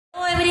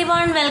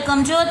everyone,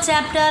 welcome to our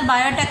chapter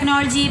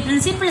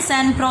Biotechnology-Principles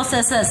and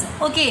Processes.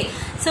 Okay,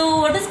 so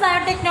what is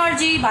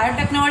biotechnology?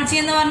 Biotechnology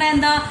എന്ന് പറഞ്ഞാൽ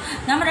എന്താ?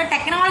 നമ്മുടെ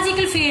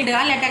technological field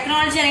അല്ലെ,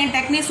 technology അല്ലെങ്കിൽ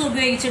ടെക്നിക്സ്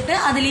ഉപയോഗിച്ചിട്ട്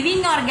അത്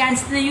ലിവിങ്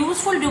ഓർഗാൻസിനെ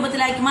യൂസ്ഫുൾ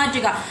രൂപത്തിലാക്കി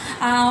മാറ്റുക.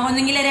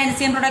 ഒന്നെങ്കിൽ ഒരു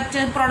എൻസിയം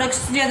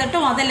പ്രൊഡക്ട്സ്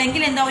ചെയ്തിട്ടോ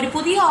അതല്ലെങ്കിൽ എന്താ ഒരു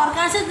പുതിയ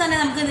ഓർഗാൻസിൽ തന്നെ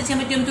നമുക്ക് എന്ത് ചെയ്യാൻ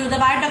പറ്റും? ത്രൂ ദ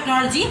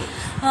ബയോടെക്നോളജി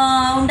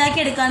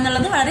ഉണ്ടാക്കിയെടുക്കുക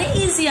എന്നുള്ളത് വളരെ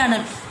ഈസിയാണ്.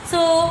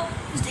 So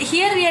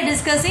here we are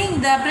discussing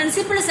the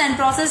principles and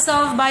process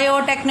of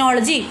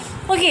biotechnology.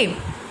 Okay.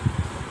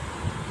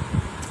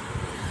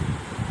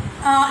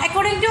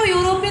 According to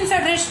European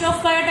Federation of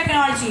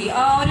Biotechnology,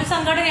 ഒരു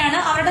സംഘടനയാണ്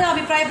അവരുടെ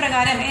അഭിപ്രായ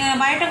പ്രകാരം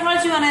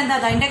ബയോടെക്നോളജി പറഞ്ഞാൽ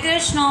എന്താ?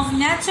 Integration of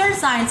natural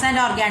science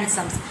and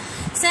organisms,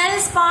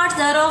 cells, parts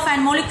thereof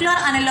and molecular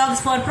analogues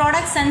for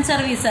products and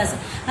services.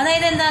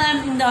 അതായത് എന്താണ്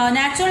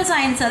natural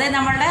science, അതായത്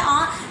നമ്മളുടെ ആ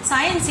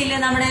സയൻസിൽ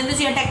നമ്മുടെ എന്ത്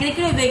ചെയ്യുക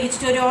ടെക്നിക്കൽ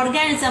ഉപയോഗിച്ചിട്ട് ഒരു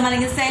ഓർഗാനിസം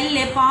അല്ലെങ്കിൽ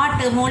സെല്ല്,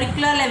 പാർട്ട്,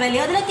 മോളിക്കുലർ ലെവൽ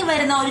അതിലൊക്കെ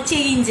വരുന്ന ഒരു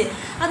ചേഞ്ച്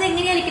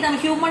അതെങ്ങനെയായിരിക്കും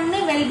ഹ്യൂമണിന്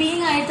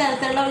വെൽബീയിങ് ആയ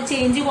തരത്തിലുള്ള ഒരു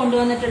ചേഞ്ച്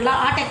കൊണ്ടുവന്നിട്ടുള്ള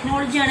ആ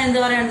ടെക്നോളജിയാണ് എന്ത്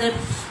പറയുന്നത്?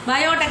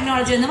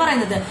 ബയോടെക്നോളജി എന്ന്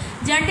പറയുന്നത്.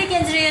 Genetic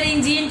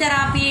engineering, gene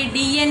therapy,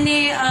 DNA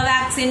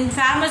vaccine,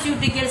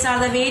 pharmaceuticals are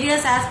the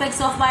various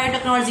aspects of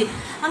biotechnology.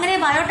 അങ്ങനെ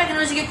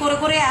ബയോടെക്നോളജിക്ക്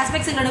കുറെ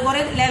ആസ്പെക്ട്സുകളുണ്ട്,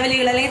 കുറെ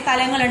ലെവലുകൾ അല്ലെങ്കിൽ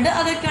തലങ്ങളുണ്ട്.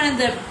 അതൊക്കെയാണ്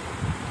എന്ത്?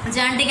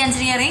 Genetic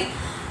engineering,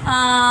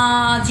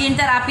 gene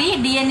therapy,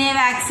 DNA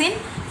vaccine,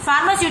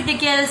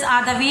 pharmaceuticals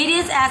are the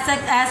various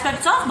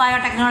aspects of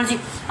biotechnology.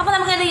 അപ്പോൾ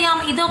നമുക്ക് എന്ത് ചെയ്യാം?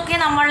 ഇതൊക്കെ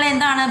നമ്മളുടെ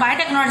എന്താണ്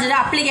ബയോടെക്നോളജിയുടെ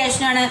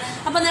ആപ്ലിക്കേഷനാണ്.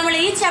 അപ്പോൾ നമ്മൾ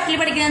ഈ ചാപ്റ്ററിൽ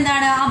പഠിക്കുന്നത്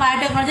എന്താണ്? ആ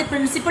ബയോടെക്നോളജി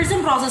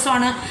പ്രിൻസിപ്പിൾസും പ്രോസസ്സും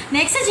ആണ്.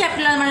 നെക്സ്റ്റ്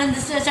ചാപ്റ്ററിൽ നമ്മൾ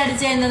സ്റ്റഡി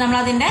ചെയ്യുന്നത് നമ്മൾ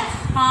അതിൻ്റെ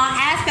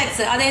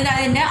ആസ്പെക്ട്സ്, അതായത്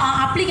അതിൻ്റെ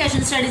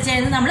ആപ്ലിക്കേഷൻ സ്റ്റഡി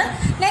ചെയ്യുന്നത് നമ്മൾ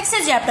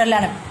നെക്സ്റ്റ്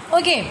ചാപ്റ്ററിലാണ്.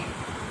 ഓക്കെ,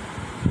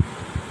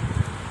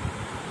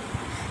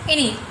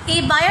 ഇനി ഈ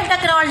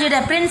ബയോടെക്നോളജിയുടെ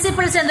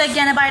പ്രിൻസിപ്പിൾസ്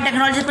എന്തൊക്കെയാണ്?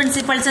 ബയോടെക്നോളജി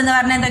പ്രിൻസിപ്പിൾസ് എന്ന്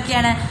പറഞ്ഞാൽ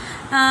എന്തൊക്കെയാണ്?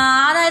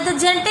 അതായത്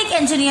ജനറ്റിക്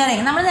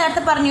എഞ്ചിനീയറിംഗ്, നമ്മൾ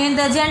നേരത്തെ പറഞ്ഞു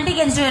എന്ത്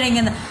ജനറ്റിക് എഞ്ചിനീയറിംഗ്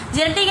എന്ന്.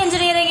 ജനറ്റിക്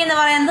എഞ്ചിനീയറിംഗ് എന്ന്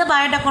പറയുന്നത്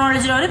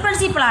ബയോടെക്നോളജിയുടെ ഒരു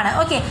പ്രിൻസിപ്പിളാണ്.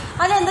 ഓക്കെ,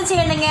 അതെന്ത്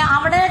ചെയ്യണമെങ്കിൽ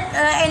അവിടെ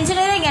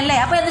എഞ്ചിനീയറിംഗ് അല്ലേ,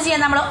 അപ്പോൾ എന്ത്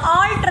ചെയ്യാം? നമ്മൾ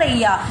ആൾട്ടർ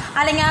ചെയ്യുക,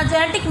 അല്ലെങ്കിൽ ആ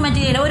ജനറ്റിക്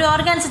മെറ്റീരിയൽ, ഒരു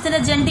ഓർഗാനിസത്തിൻ്റെ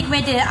ജനറ്റിക്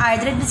മെറ്റീരിയൽ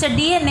ആയിട്ട്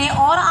DNA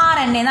ഓർ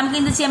RNA നമുക്ക്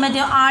എന്ത് ചെയ്യാൻ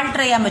പറ്റും?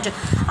 ആൾട്ടർ ചെയ്യാൻ പറ്റും.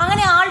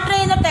 അങ്ങനെ ആൾട്ടർ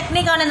ചെയ്യുന്ന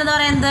ടെക്നിക്കാണ് എന്ന്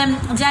പറയുന്നത്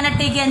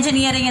ജനറ്റിക്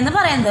എഞ്ചിനീയറിംഗ് എന്ന്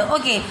പറയുന്നത്.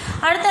 ഓക്കെ,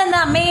 അടുത്ത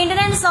എന്താ?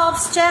 Maintenance of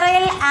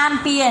sterile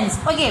ambience.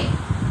 Okay,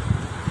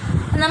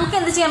 നമുക്ക്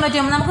എന്ത് ചെയ്യാൻ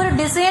പറ്റും? നമുക്കൊരു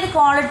ഡിസൈഡ്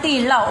ക്വാളിറ്റി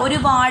ഉള്ള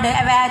ഒരുപാട്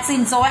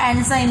വാക്സിൻസോ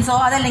എൻസൈംസോ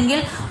അതല്ലെങ്കിൽ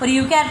ഒരു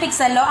യൂക്കാരിയോട്ടിക്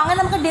സെല്ലോ അങ്ങനെ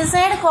നമുക്ക്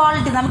ഡിസൈഡ്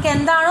ക്വാളിറ്റി നമുക്ക്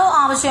എന്താണോ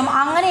ആവശ്യം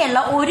അങ്ങനെയുള്ള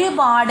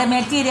ഒരുപാട്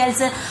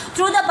മെറ്റീരിയൽസ്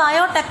ത്രൂ ദ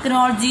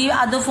ബയോടെക്നോളജി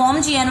അത് ഫോം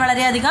ചെയ്യാൻ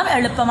വളരെയധികം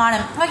എളുപ്പമാണ്.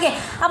 ഓക്കെ,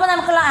 അപ്പോൾ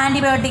നമുക്കുള്ള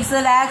ആൻറ്റിബയോട്ടിക്സ്,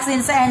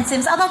 വാക്സിൻസ്,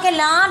 എൻസൈംസ് അതൊക്കെ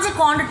ലാർജ്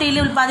ക്വാണ്ടിറ്റിയിൽ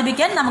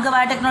ഉൽപ്പാദിപ്പിക്കാൻ നമുക്ക്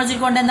ബയോടെക്നോളജി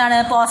കൊണ്ട് എന്താണ്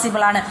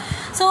പോസിബിൾ ആണ്.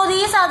 So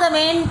these are the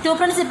main two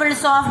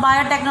principles of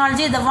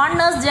biotechnology. The one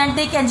is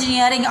genetic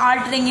engineering,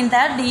 altering in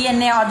the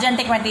DNA or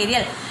genetic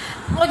material.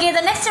 Okay,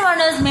 the next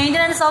one is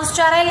maintenance of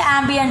sterile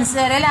ambience.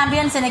 Sterile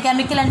ambience in a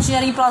chemical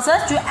engineering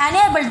process to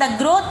enable the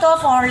growth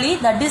of only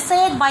the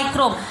desired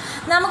microbe.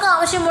 നമുക്ക്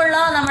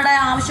നമ്മുടെ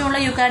ആവശ്യമുള്ള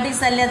eukaryotic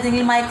cell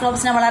അല്ലെങ്കിൽ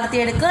മൈക്രോബ്സിനെ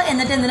വളർത്തിയെടുക്കുക,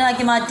 എന്നിട്ട്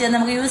എന്തിനാക്കി മാറ്റുക?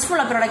 നമുക്ക് useful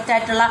product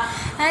ആയിട്ടുള്ള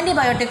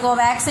ആൻറ്റിബയോട്ടിക്കോ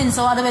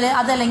വാക്സിൻസോ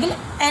അതല്ലെങ്കിൽ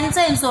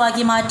എൻസൈംസോ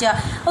ആക്കി മാറ്റുക.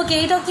 ഓക്കെ,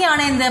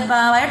 ഇതൊക്കെയാണ് എന്ത്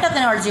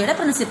ബയോടെക്നോളജിയുടെ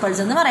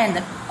പ്രിൻസിപ്പിൾസ് എന്ന്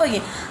പറയുന്നത്. ഓക്കെ,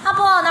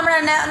 അപ്പോൾ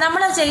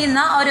നമ്മൾ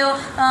ചെയ്യുന്ന ഒരു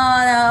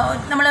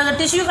നമ്മൾ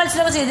ടിഷ്യൂ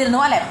കൾച്ചറൊക്കെ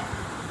ചെയ്തിരുന്നു അല്ലേ?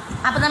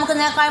 അപ്പോൾ നമുക്ക്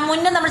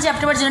മുന്നേ നമ്മൾ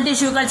ചാപ്റ്റർ പഠിച്ചിരുന്നു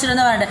ടിഷ്യൂ കൾച്ചർ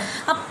എന്ന് പറയുന്നത്.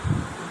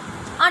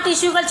 ആ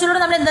ടിഷ്യൂ കൾച്ചറിലൂടെ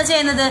നമ്മൾ എന്താ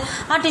ചെയ്യുന്നത്?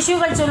 ആ ടിഷ്യൂ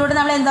കൾച്ചറിലൂടെ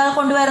നമ്മൾ എന്താ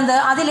കൊണ്ടുവരുന്നത്?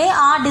 അതിൽ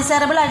ആ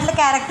ഡിസൈറബിൾ ആയിട്ടുള്ള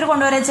ക്യാരക്ടർ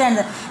കൊണ്ടുവരിക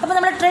ചെയ്യുന്നത്. അപ്പോൾ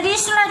നമ്മൾ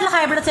ട്രഡീഷണൽ ആയിട്ടുള്ള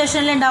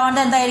ഹൈബ്രിഡൈസേഷനിൽ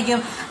ഉണ്ടാവേണ്ടത് എന്തായിരിക്കും?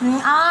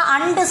 ആ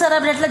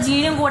അൺഡിസൈറബിൾ ആയിട്ടുള്ള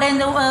ജീനും കൂടെ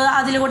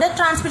അതിലൂടെ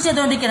ട്രാൻസ്മിറ്റ്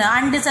ചെയ്തുകൊണ്ടിരിക്കുന്നത്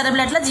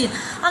അൺഡിസൈറബിൾ ആയിട്ടുള്ള ജീൻ.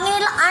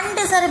 അങ്ങനെയുള്ള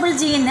അൺഡിസൈറബിൾ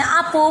ജീനിനെ ആ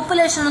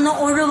പോപ്പുലേഷനിൽ നിന്ന്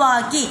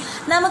ഒഴിവാക്കി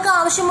നമുക്ക്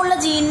ആവശ്യമുള്ള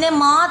ജീനിനെ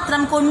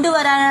മാത്രം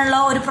കൊണ്ടുവരാനുള്ള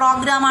ഒരു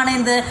പ്രോഗ്രാമാണ്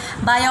എന്ത്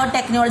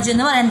ബയോടെക്നോളജി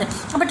എന്ന് പറയുന്നത്.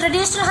 അപ്പോൾ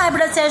ട്രഡീഷണൽ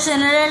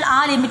ഹൈബ്രിഡൈസേഷനിൽ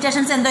ആ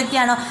ലിമിറ്റേഷൻസ്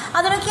എന്തൊക്കെയാണോ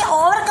അതിനൊക്കെ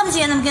ഓവർകം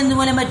ചെയ്യാൻ നമുക്ക്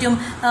എന്തുപോലെ പറ്റും?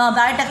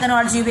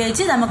 ബയോടെക്നോളജി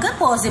ഉപയോഗിച്ച് നമുക്ക്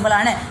പോസിബിൾ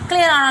ആണ്.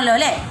 ക്ലിയർ ആണല്ലോ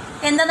അല്ലേ?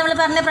 എന്താ നമ്മൾ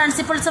പറഞ്ഞ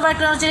principles of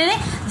biotechnology?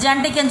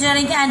 Genetic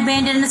engineering and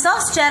maintenance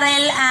of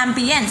sterile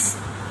ambience.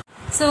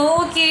 So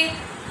okay,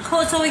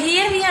 so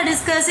here we are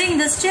discussing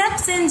the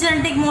steps in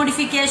genetic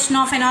modification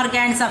of an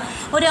organism.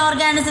 ഒരു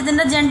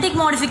ഓർഗാനിസത്തിന്റെ ജനറ്റിക്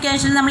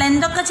മോഡിഫിക്കേഷൻ നമ്മൾ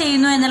എന്തൊക്കെ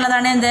ചെയ്യുന്നു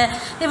എന്നുള്ളതാണ് എന്ത്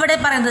ഇവിടെ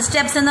പറയുന്നത്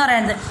സ്റ്റെപ്സ് എന്ന്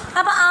പറയുന്നത്.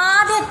 അപ്പോൾ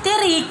ആദ്യത്തെ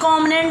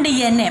recombinant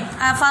DNA,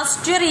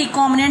 first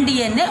recombinant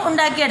DNA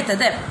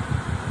ഉണ്ടാക്കിയെടുത്തത്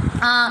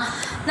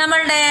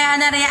നമ്മളുടെ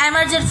എന്താ പറയുക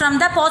എമർജഡ് from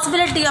the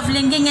possibility of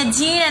linking A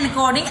gene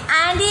encoding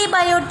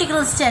antibiotic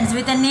resistance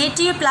with a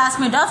native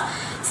plasmid of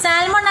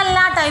salmonella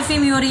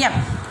ടൈഫിമ്യൂറിയം.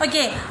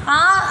 Okay, ആ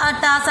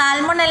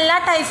സാൽമോണല്ല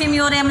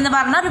ടൈഫിമ്യൂറിയം എന്ന്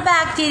പറഞ്ഞ ഒരു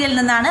ബാക്ടീരിയയിൽ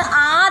നിന്നാണ്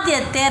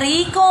ആദ്യത്തെ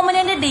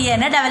റീകോമിനന്റ്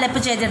DNA ഡെവലപ്പ്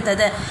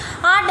ചെയ്തെടുത്തത്.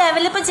 ആ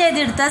ഡെവലപ്പ്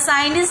ചെയ്തെടുത്ത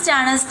സയൻറ്റിസ്റ്റ്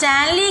ആണ്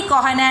Stanley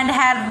Cohen and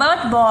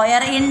Herbert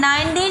Boer in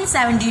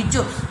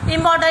 1972.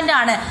 Important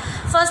ആണ്.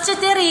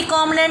 ഫസ്റ്റത്തെ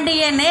റീകോമിനന്റ്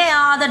DNA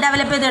അത്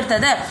ഡെവലപ്പ്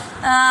ചെയ്തെടുത്തത്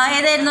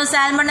ഏതായിരുന്നു?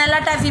 സാൽമോണല്ല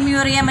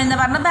ടൈഫിമ്യൂറിയം എന്ന്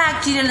പറഞ്ഞ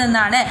ബാക്ടീരിയയിൽ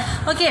നിന്നാണ്.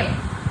 Okay,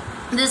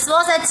 This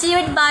was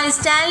achieved by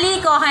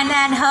Stanley Cohen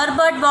and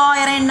Herbert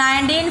Boyer in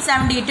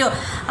 1972.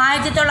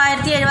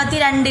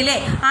 1972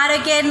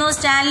 ആരൊക്കെയായിരുന്നു?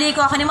 Stanley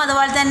കോഹനും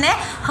അതുപോലെ തന്നെ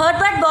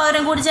ഹെർബർട്ട്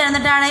ബോയറും കൂടി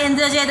ചേർന്നിട്ടാണ്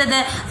എന്ത് ചെയ്തത്?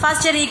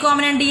 ഫസ്റ്റ്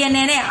റീകോമിനന്റ്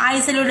DNA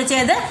ഐസൊലേറ്റ്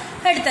ചെയ്ത്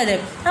എടുത്തത്.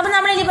 അപ്പം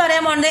നമ്മളിനി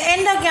പറയാൻ പോകുന്നത്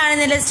എന്തൊക്കെയാണ്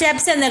ഇതിൻ്റെ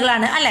സ്റ്റെപ്സ്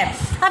എന്തൊക്കെയാണ് അല്ലേ.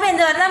 അപ്പോൾ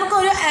എന്താ പറയുക,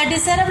 നമുക്കൊരു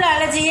ഡിസൈറബിൾ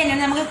ആയിട്ടുള്ള DNA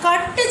നമുക്ക്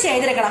കട്ട്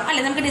ചെയ്തെടുക്കണം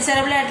അല്ലേ. നമുക്ക്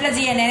ഡിസൈറബിൾ ആയിട്ടുള്ള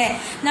DNA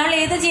നമ്മൾ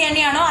ഏത്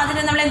DNA ആണോ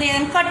അതിന് നമ്മൾ എന്ത്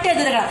ചെയ്യണം? കട്ട്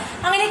ചെയ്തെടുക്കണം.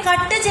 അങ്ങനെ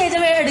കട്ട് ചെയ്ത്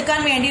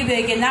എടുക്കാൻ വേണ്ടി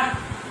ഉപയോഗിക്കുന്ന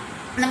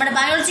നമ്മുടെ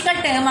ബയോളജിക്കൽ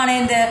ടേം ആണ്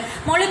എന്ത്?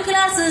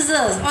 Molecular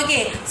scissors. Okay,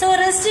 so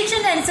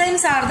restriction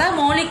enzymes are the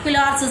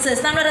molecular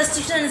scissors. നമ്മുടെ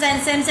റെസ്ട്രിക്ഷൻ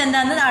എൻസൈംസ്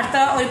എന്താണെന്ന് അടുത്ത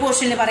ഒരു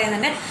പോർഷനിൽ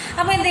പറയുന്നുണ്ട്.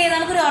 അപ്പോൾ എന്ത് ചെയ്യും,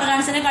 നമുക്കൊരു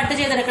ഓർഗാൻസിനെ കട്ട്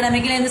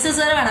ചെയ്തെടുക്കണമെങ്കിൽ എന്ത്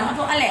സിസർ വേണം.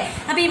 അപ്പോൾ അല്ലേ,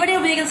 അപ്പോൾ ഇവിടെ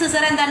ഉപയോഗിക്കുന്ന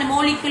സിസർ എന്താണ്?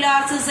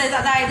 Molecular scissors.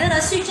 അതായത്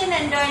restriction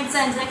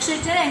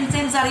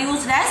enzymes are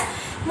used as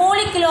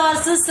molecular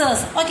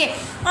scissors. Okay,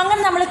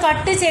 അങ്ങനെ നമ്മൾ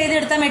കട്ട്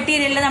ചെയ്തെടുത്ത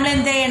മെറ്റീരിയലിൽ നമ്മൾ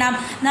എന്ത് ചെയ്യണം?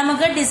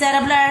 നമുക്ക്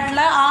ഡിസൈറബിൾ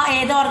ആയിട്ടുള്ള ആ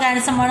ഏത്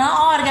ഓർഗാനിസം ആണോ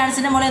ആ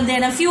ഓർഗാനിസിന്റെ നമ്മൾ എന്ത്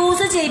ചെയ്യണം?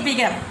 ഫ്യൂസ്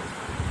ചെയ്യിപ്പിക്കണം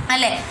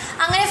അല്ലേ.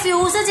 അങ്ങനെ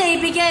ഫ്യൂസ്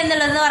ചെയ്യിപ്പിക്കുക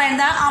എന്നുള്ളത്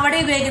പറയുന്നത് അവിടെ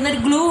ഉപയോഗിക്കുന്ന ഒരു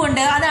ഗ്ലൂ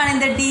ഉണ്ട്, അതാണ്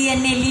എന്ത്?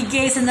 DNA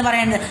ലിഗേസ് എന്ന്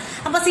പറയുന്നത്.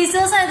 അപ്പോൾ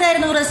സിസേഴ്സ്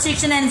ഏതായിരുന്നു?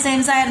 റെസ്ട്രിക്ഷൻ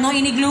എൻസൈംസ് ആയിരുന്നു.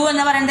 ഇനി ഗ്ലൂ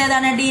എന്ന് പറയുന്നത്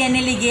ഏതാണ്?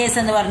 DNA ലിഗേസ്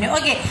എന്ന് പറഞ്ഞു.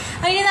 ഓക്കെ,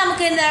 ഇനി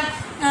നമുക്ക് എന്താ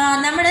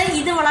നമ്മൾ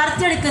ഇത്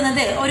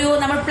വളർത്തിയെടുക്കുന്നത്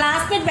നമ്മൾ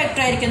പ്ലാസ്മിഡ്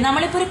വെക്ടർ ആയിരിക്കും.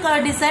 നമ്മളിപ്പോൾ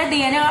ഒരു ഡിസൈഡ്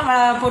DNA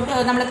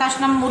നമ്മൾ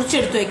കഷ്ണം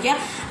മുറിച്ചെടുത്ത് വെക്കുക.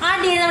 ആ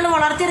DNA നമ്മൾ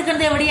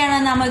വളർത്തിയെടുക്കുന്നത് എവിടെയാണ്?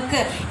 നമുക്ക്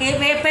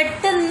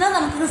പെട്ടെന്ന്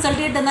നമുക്ക്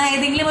റിസൾട്ട് കിട്ടുന്ന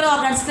ഏതെങ്കിലും ഒരു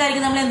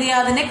ഓർഗാനിസത്തിലായിരിക്കും നമ്മൾ എന്ത്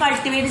ചെയ്യുക? അതിനെ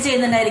cultivate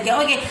ചെയ്യുന്നുണ്ടായിരിക്കുക.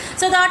 Okay,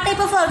 so that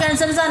type of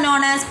organisms are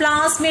known as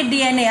plasmid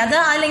DNA. അത്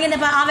അല്ലെങ്കിൽ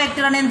ആ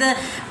വെക്ടറാണ് എന്ത്?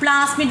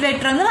 പ്ലാസ്മിഡ്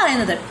വെക്ടർ എന്ന്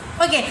പറയുന്നത്.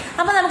 ഓക്കെ,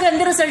 അപ്പോൾ നമുക്ക്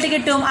എന്ത് റിസൾട്ട്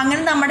കിട്ടും?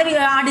 അങ്ങനെ നമ്മുടെ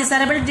ആ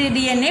ഡിസൈറബിൾ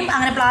DNA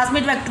അങ്ങനെ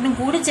പ്ലാസ്മിഡ് വെക്ടറും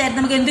കൂടി ചേർത്ത്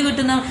നമുക്ക് എന്ത്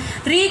കിട്ടുന്നു?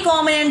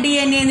 റീകോമിനന്റ്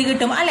DNA എന്ന്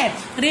കിട്ടും അല്ലെ.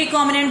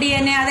 റീകോമിനന്റ്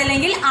DNA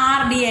അതല്ലെങ്കിൽ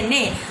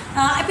RDNA.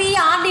 അപ്പോൾ ഈ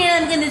RDNA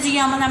നമുക്ക് എന്ത്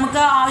ചെയ്യാം?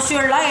 നമുക്ക്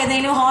ആവശ്യമുള്ള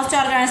ഏതെങ്കിലും ഹോസ്റ്റ്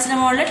ഓർഗാനിസിന്റെ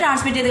മുകളിൽ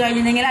ട്രാൻസ്മിറ്റ് ചെയ്ത്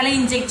കഴിഞ്ഞിട്ടുണ്ടെങ്കിൽ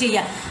അല്ലെങ്കിൽ ഇഞ്ചെക്ട്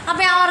ചെയ്യാം.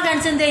 അപ്പോൾ ആ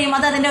ഓർഗാനിസം എന്ത് ചെയ്യും?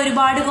 അത് അതിന്റെ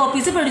ഒരുപാട്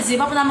കോപ്പീസ് പ്രൊഡ്യൂസ്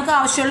ചെയ്യും. അപ്പോൾ നമുക്ക്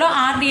ആവശ്യമുള്ള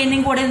RDNA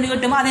കൂടെ എന്ത്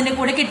കിട്ടും? അതിന്റെ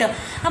കൂടെ കിട്ടും.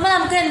 അപ്പോൾ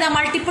നമുക്ക് എന്താ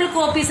മൾട്ടിപ്പിൾ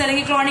കോപ്പീസ്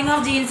അല്ലെങ്കിൽ ക്ലോണിംഗ്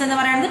ഓഫ് ജീൻസ് എന്ന്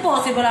പറയുന്നത്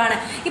പോസിബിൾ ആണ്.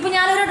 ഇപ്പോൾ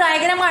ഞാനൊരു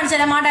ഡയഗ്രാം കാണിച്ചു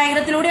തരാം. ആ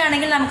ഡയഗ്രത്തിലൂടെ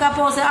ആണെങ്കിൽ നമുക്ക്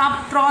ആ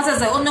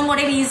പ്രോസസ്സ് ഒന്നും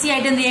കൂടി ഈസി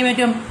ആയിട്ട് എന്ത് ചെയ്യാൻ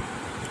പറ്റും?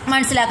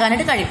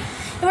 മനസ്സിലാക്കാനായിട്ട് കഴിയും.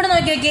 ഇവിടെ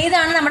നോക്കി നോക്കിയാൽ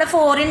ഇതാണ് നമ്മുടെ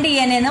ഫോറിൻ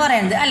DNA എന്ന്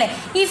പറയുന്നത് അല്ലേ.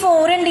 ഈ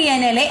ഫോറിൻ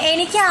DNAയിൽ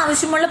എനിക്ക്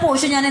ആവശ്യമുള്ള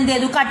പോർഷൻ ഞാൻ എന്ത്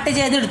ചെയ്തു? കട്ട്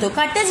ചെയ്തെടുത്തു.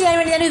 കട്ട് ചെയ്യാൻ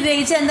വേണ്ടി ഞാൻ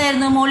ഉപയോഗിച്ചത്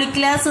എന്തായിരുന്നു?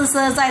 മോളിക്കുലർ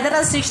സിസേഴ്സ് അതായത്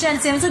റെസ്ട്രിക്ഷൻ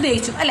എൻസൈംസ്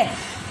ഉപയോഗിച്ചു അല്ലേ.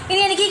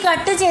 ഇനി എനിക്ക്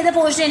കട്ട് ചെയ്ത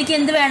പോർഷൻ എനിക്ക്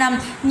എന്ത് വേണം?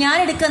 ഞാൻ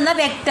എടുക്കുന്ന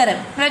വെക്ടർ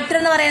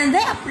എന്ന് പറയുന്നത്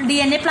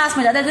DNA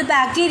പ്ലാസ്മിഡ്, അതായത്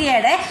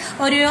ബാക്ടീരിയയുടെ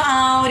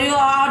ഒരു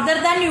അതർ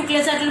ദാൻ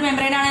ന്യൂക്ലിയസ് ആയിട്ടുള്ള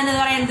മെംബ്രെയിൻ ആണ് എന്ന്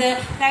പറയുന്നത്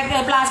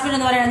പ്ലാസ്മിഡ്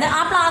എന്ന് പറയുന്നത്.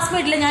 ആ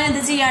പ്ലാസ്മിഡിൽ ഞാൻ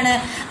എന്ത് ചെയ്യാണ്?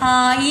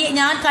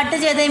 ഞാൻ കട്ട്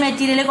ചെയ്ത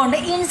മെറ്റീരിയൽ കൊണ്ട്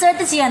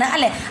ഇൻസേർട്ട് ചെയ്യാണ്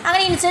അല്ലേ.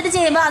 അങ്ങനെ ഇൻസേർട്ട്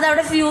ചെയ്യുമ്പോൾ അത്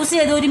അവിടെ ഫ്യൂസ്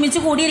ചെയ്ത്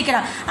ഒരുമിച്ച്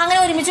കൂടിയിരിക്കണം. അങ്ങനെ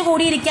ഒരുമിച്ച്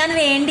കൂടിയിരിക്കാൻ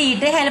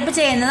വേണ്ടിയിട്ട് ഹെൽപ്പ്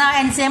ചെയ്യുന്നത് ആ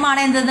എൻസൈം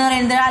ആണ് എന്തെന്ന്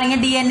പറയുന്നത്,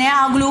 അല്ലെങ്കിൽ DNA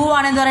ആ ഗ്ലൂ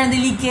ആണ് എന്ന്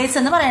പറയുന്നത് ലിഗേസ്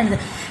എന്ന് പറയുന്നത്.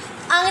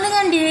 അങ്ങനെ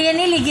ഞാൻ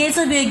DNA ലിഗേസ്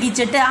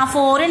ഉപയോഗിച്ചിട്ട് ആ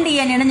ഫോറിൻ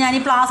DNA ഞാൻ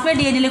ഈ പ്ലാസ്മിഡ്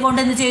DNA കൊണ്ട്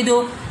എന്ത് ചെയ്തു?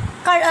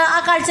 ആ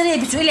കൾച്ചർ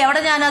ചെയ്യിപ്പിച്ചു ഇല്ലേ.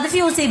 അവിടെ ഞാൻ അത്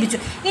ഫ്യൂസ് ചെയ്യിപ്പിച്ചു.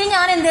 ഇനി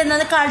ഞാൻ എന്ത്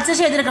ചെയ്യുന്നത്? കൾച്ചർ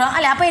ചെയ്തെടുക്കണം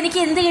അല്ലേ. അപ്പോൾ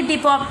എനിക്ക് എന്ത് കിട്ടി?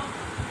 ഇപ്പോൾ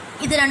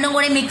ഇത് രണ്ടും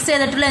കൂടി മിക്സ്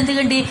ചെയ്തിട്ടുള്ള എന്ത്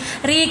കിട്ടി?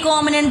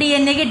 റീകോമിനന്റ്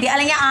DNA കിട്ടി,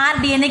 അല്ലെങ്കിൽ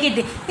RDNA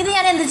കിട്ടി. ഇത്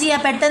ഞാൻ എന്ത് ചെയ്യുക?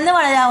 പെട്ടെന്ന്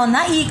വളരാവുന്ന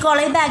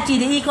ഈക്കോളൈ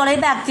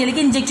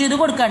ബാക്ടീരിയക്ക് ഇഞ്ചെക്ട് ചെയ്ത്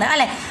കൊടുക്കുകയാണ്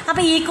അല്ലേ.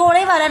 അപ്പോൾ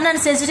ഈക്കോളൈ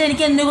വളരുന്നതനുസരിച്ചിട്ട്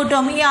എനിക്ക് എന്ത്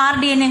കിട്ടും? ഈ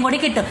RDNA കൂടി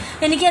കിട്ടും.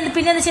 എനിക്ക്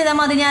പിന്നെ എന്ത് ചെയ്താൽ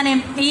മതി? ഞാൻ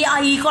ഈ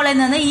ഈക്കോളയിൽ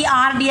നിന്ന് ഈ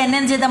RDNA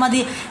എന്ത് ചെയ്താൽ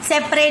മതി?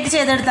 സെപ്പറേറ്റ്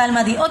ചെയ്തെടുത്താൽ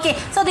മതി. Okay,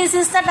 so this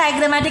is the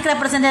diagrammatic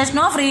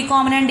representation of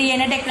recombinant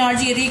DNA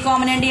technology.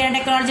 Recombinant DNA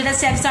ടെക്നോളജിയുടെ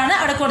സ്റ്റെപ്സ് ആണ്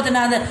അവിടെ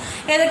കൊടുത്തിട്ടുള്ളത്.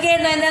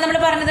 ഏതൊക്കെയായിരുന്നു? എന്താ നമ്മൾ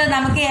പറഞ്ഞത്?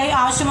 നമുക്ക്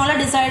ആവശ്യമുള്ള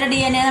ഡിസൈഡ്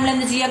DNA നമ്മൾ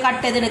എന്ത് ചെയ്യുക?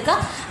 കട്ട് ചെയ്തെടുക്കുക.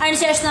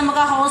 അതിനുശേഷം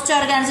നമുക്ക് ആ ഹോസ്റ്റ്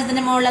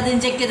ഓർഗാനിസത്തിന്റെ മുകളിൽ അത്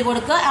ഇഞ്ചെക്ട് ചെയ്ത്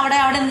കൊടുക്കുക.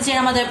 അവിടെ എന്ത്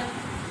ചെയ്യണം? അത്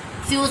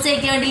ഫ്യൂസ്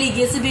ചെയ്യാൻ വേണ്ടി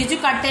ലിഗേസ് ഉപയോഗിച്ചു.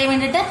 കട്ട് ചെയ്യാൻ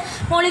വേണ്ടിയിട്ട്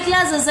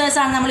മോളിക്കുലാർ സിസേഴ്സ്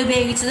ആണ് നമ്മൾ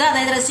ഉപയോഗിച്ചത്,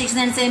 അതായത് റെസ്ട്രിക്ഷൻ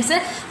എൻസൈംസ്.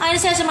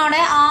 അതിനുശേഷം അവിടെ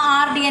ആ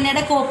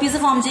RDNAയുടെ കോപ്പീസ്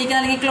ഫോം ചെയ്യിക്കുക,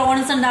 അല്ലെങ്കിൽ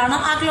ക്ലോൺസ് ഉണ്ടാവണം.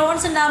 ആ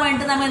ക്ലോൺസ് ഉണ്ടാവാൻ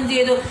വേണ്ടി നമ്മൾ എന്ത്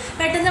ചെയ്തു?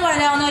 പെട്ടെന്ന്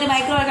വളരാവുന്ന ഒരു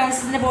മൈക്രോ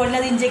ഓർഗാനിസത്തിന്റെ ബോഡിയിൽ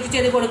അത് ഇഞ്ചെക്ട്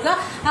ചെയ്ത് കൊടുക്കുക.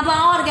 അപ്പോൾ ആ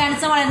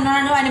ഓർഗാനിസം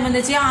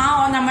വളരുന്നതോടനുബന്ധിച്ച്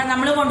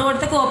നമ്മൾ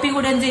കൊണ്ടുകൊടുത്ത കോപ്പി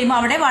കൂടെ എന്ത് ചെയ്യുമ്പോൾ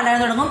അവിടെ വളരാൻ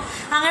തുടങ്ങും.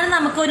 അങ്ങനെ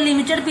നമുക്ക് ഒരു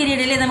ലിമിറ്റഡ്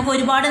പീരീഡിൽ നമുക്ക്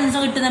ഒരുപാട്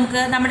ദിവസം കിട്ടും.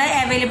 നമുക്ക് നമ്മുടെ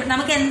അവൈലബിൾ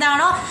നമുക്ക്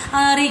എന്താണോ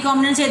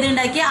റീകോമിനന്റ്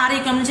ചെയ്തുണ്ടാക്കി ആ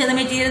റീകോമിനന്റ് ചെയ്ത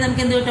മെറ്റീരിയൽ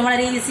നമുക്ക് എന്ത് കിട്ടും?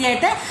 വളരെ ഈസി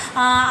ആയിട്ട്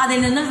അതിൽ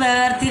നിന്നും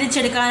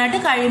വേർതിരിച്ചെടുക്കാനായിട്ട്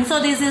കഴിയും. So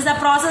this is the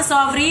process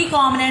of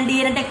recombinant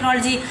DNA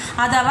technology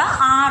അഥവാ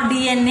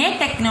RDNA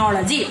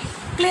ടെക്നോളജി.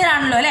 ക്ലിയർ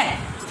ആണല്ലോ അല്ലേ?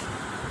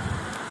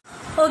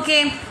 Okay,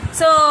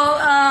 so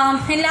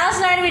in last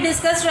slide we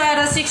discussed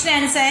restriction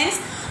enzymes.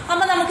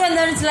 അപ്പോൾ നമുക്ക്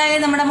എന്താ മനസ്സിലായി?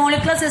 നമ്മുടെ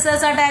മോളിക്കുലർ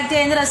സിസേഴ്സ് ആയിട്ട് ആക്ട്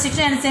ചെയ്യുന്ന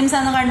റെസ്ട്രിക്ഷൻ എൻസൈംസ്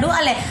എന്ന് കണ്ടു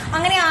അല്ലേ.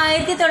 അങ്ങനെ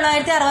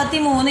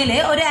 1963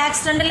 ഒരു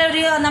ആക്സിഡന്റിൽ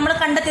നമ്മൾ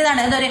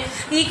കണ്ടെത്തിയതാണ്. ഇതൊരു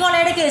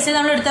ഈക്കോളയുടെ കേസിൽ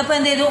നമ്മൾ എടുത്തപ്പോൾ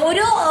എന്ത് ചെയ്തു?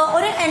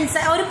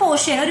 ഒരു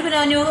പോർഷൻ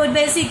ഒരു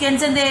ബേസ്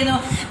സീക്വൻസ് എന്ത് ചെയ്യുന്നു?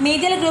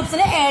 മീഡിയൽ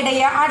ഗ്രൂപ്പ്സിന് ആഡ്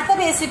ചെയ്യുക. അടുത്ത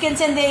ബേസ്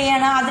സീക്വൻസ് എന്ത്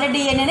ചെയ്യാണ്? അതിലെ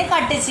DNA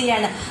കട്ട്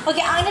ചെയ്യാണ്.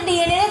 ഓക്കെ, അങ്ങനെ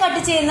DNA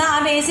കട്ട് ചെയ്യുന്ന ആ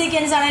ബേസ്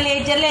സീക്വൻസ് ആണ്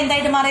ലേറ്ററിൽ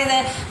എന്തായിട്ട് മാറിയത്?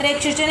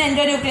 റെസ്ട്രിക്ഷൻ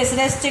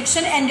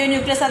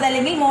എൻഡോന്യൂക്ലിയസ്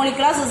അതല്ലെങ്കിൽ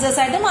മോളിക്കുലർ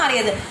സിസേഴ്സ് ആയിട്ട്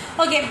മാറിയത്.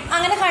 ഓക്കെ,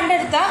 അങ്ങനെ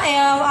കണ്ടെടുത്ത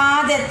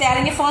ആദ്യത്തെ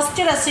അല്ലെങ്കിൽ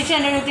ഫസ്റ്റ് റെസ്ട്രിക്ഷൻ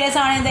എൻഡോന്യൂക്ലിയസ്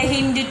ആണ് എന്ത്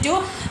hint to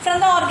from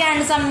the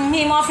organism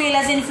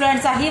ഹീമോഫീലസ്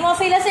influenza.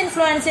 ഹീമോഫീലസ്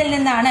ഇൻഫ്ലുവൻസയിൽ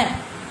നിന്നാണ്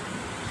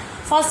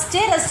ഫസ്റ്റ്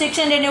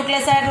റെസ്ട്രിക്ഷൻ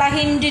എൻഡോന്യൂക്ലിയസ് ആയിട്ടുള്ള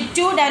ഹിൻഡ്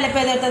ടു ഡെവലപ്പ്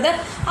ചെയ്തെടുത്തത്.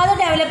 അത്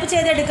ഡെവലപ്പ്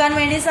ചെയ്തെടുക്കാൻ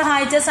വേണ്ടി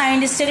സഹായിച്ച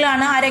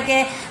സയൻറ്റിസ്റ്റുകളാണ് ആരൊക്കെ?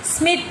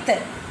 Smith,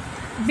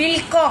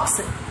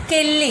 Wilcox,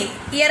 Kelly.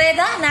 ഇയർ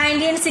ഏതാ?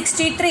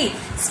 1963.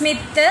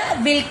 Smith,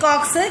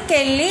 Wilcox,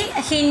 Kelly.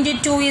 Hint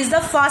two is the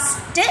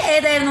first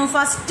ഏതായിരുന്നു?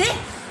 ഫസ്റ്റ്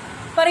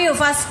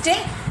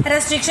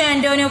റെസ്ട്രിക്ഷൻ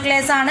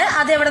എൻഡോന്യൂക്ലിയസ് ആണ്.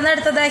 അത് എവിടെ നിന്ന്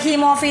എടുത്തത്?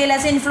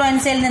 ഹീമോഫീലസ്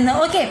ഇൻഫ്ലുവൻസയിൽ നിന്ന്.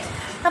 ഓക്കെ,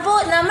 അപ്പോൾ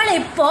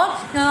നമ്മളിപ്പോൾ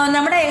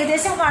നമ്മുടെ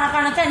ഏകദേശം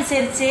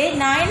കണക്കനുസരിച്ച്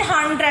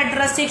 900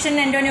 റെസ്ട്രിക്ഷൻ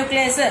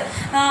എൻഡോന്യൂക്ലിയസ്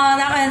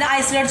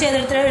ഐസൊലേറ്റ്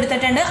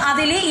എടുത്തിട്ടുണ്ട്.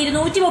 അതിൽ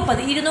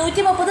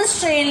 230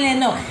 സ്ട്രെയിനിൽ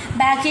നിന്നും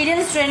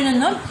ബാക്ടീരിയൽ സ്ട്രെയിനിൽ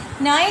നിന്നും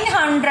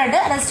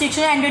 900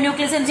 റെസ്ട്രിക്ഷൻ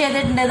എൻഡോന്യൂക്ലിയസ്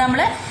ചെയ്തിട്ടുണ്ട്,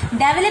 നമ്മൾ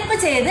ഡെവലപ്പ്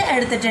ചെയ്ത്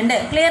എടുത്തിട്ടുണ്ട്.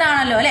 ക്ലിയർ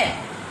ആണല്ലോ അല്ലേ?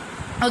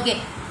 ഓക്കെ,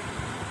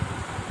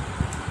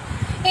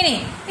 ഇനി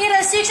ഈ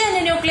റെസ്ട്രിക്ഷൻ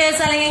എൻഡോന്യൂക്ലിയസ്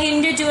അല്ലെങ്കിൽ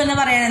ഹിൻഡ് ടു എന്ന്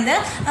പറയുന്നത്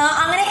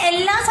അങ്ങനെ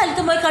എല്ലാ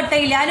സ്ഥലത്തും പോയി കട്ട്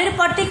ചെയ്യില്ല. അതിനൊരു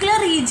പർട്ടിക്കുലർ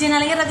റീജിയൻ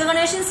അല്ലെങ്കിൽ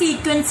റെക്കഗ്നേഷൻ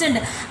സീക്വൻസ് ഉണ്ട്.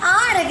 ആ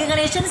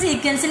റെക്കഗ്നേഷൻ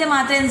സീക്വൻസിൽ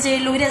മാത്രമേ എന്ത്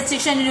ചെയ്യുള്ളൂ?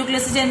 റെസ്ട്രിക്ഷൻ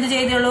എൻഡോന്യൂക്ലിയസ് എന്ത്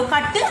ചെയ്യുള്ളൂ?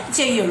 കട്ട്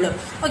ചെയ്യുള്ളൂ.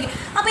 ഓക്കെ,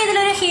 അപ്പോൾ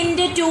ഇതിലൊരു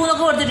ഹിൻഡ് ടു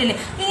എന്നൊക്കെ കൊടുത്തിട്ടില്ലേ?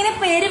 ഇങ്ങനെ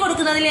പേര്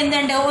കൊടുക്കുന്നതിൽ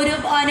എന്തുണ്ട്?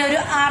 ഒരു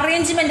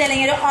അറേഞ്ച്മെന്റ്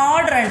അല്ലെങ്കിൽ ഒരു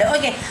ഓർഡർ ഉണ്ട്.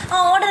 ഓക്കെ, ആ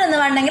ഓർഡർ എന്ന്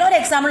പറഞ്ഞെങ്കിൽ ഒരു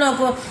എക്സാമ്പിൾ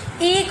നോക്കൂ.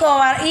 ഈ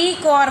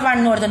കോർ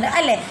 1 കൊടുത്തിട്ടുണ്ട്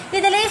അല്ലേ?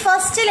 ഇതിൽ ഈ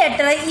ഫസ്റ്റ്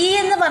ലെറ്റർ ഇ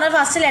എന്ന് പറഞ്ഞ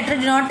ഫസ്റ്റ് ലെറ്റർ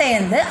ഡിനോട്ട്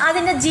ചെയ്യുന്നത്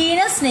അതിന്റെ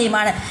ജീനസ്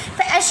നെയിമാണ്.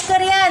 ഇപ്പൊ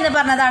എഷ്കറിയ എന്ന്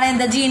പറഞ്ഞതാണ്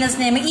എന്ത്? Genus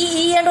name. ഈ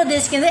ഇ കൊണ്ട്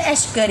ഉദ്ദേശിക്കുന്നത്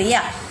എഷ്കറിയ.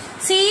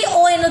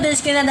 CO എന്ന്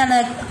ഉദ്ദേശിക്കുന്നത് എന്താണ്?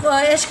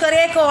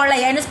 എഷ്കറിയ കോളൈ,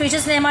 അതിന്റെ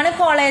സ്പീഷ്യസ് നെയിമാണ്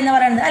കോളൈ എന്ന്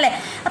പറയുന്നത് അല്ലെ?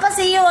 അപ്പൊ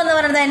CO എന്ന്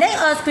പറയുന്നത് അതിന്റെ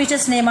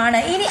സ്പീഷ്യസ്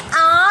നെയിമാണ്. ഇനി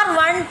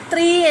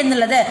R13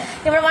 എന്നുള്ളത്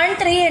ഇവിടെ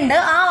 13 ഉണ്ട്.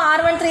 ആ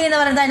R13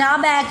 എന്ന് പറയുന്നത് ആ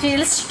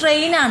ബാക്ടീരിയൽ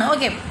സ്ട്രെയിൻ ആണ്.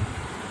 ഓക്കെ,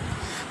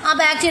 ആ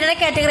ബാക്ടീരിയനെ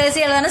കാറ്റഗറൈസ്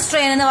ചെയ്യുന്നതാണ്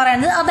സ്ട്രെയിൻ എന്ന്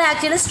പറയുന്നത്. ആ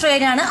ബാക്ടീരിയൽ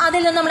സ്ട്രെയിൻ ആണ്.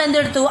 അതിൽ നിന്ന് നമ്മൾ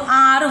എന്തെടുത്തു?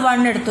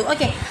 R1 എടുത്തു.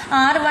 ഓക്കെ,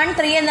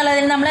 R13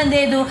 എന്നുള്ളതിൽ നമ്മൾ എന്ത്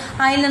ചെയ്തു?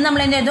 അതിൽ നിന്ന്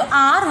നമ്മൾ എന്ത് ചെയ്തു?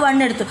 R1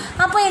 എടുത്തു.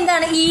 അപ്പോൾ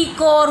എന്താണ്? ഈ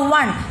കോർ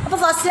 1. അപ്പോൾ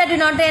ഫസ്റ്റ് ലെറ്റർ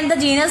ഡിനോട്ട്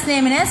ചെയ്യുന്നത് ജീനസ്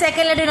നെയിമിനെ,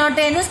 സെക്കൻഡ് ലെറ്റർ ഡിനോട്ട്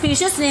ചെയ്യുന്നത്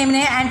species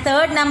നെയിമിനെ, and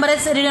third number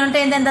denote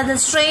ചെയ്യുന്നത് എന്താ?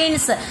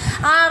 സ്ട്രെയിൻസ്.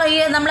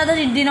 നമ്മളത്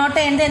ഡിനോട്ട്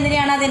ചെയ്യുന്നത്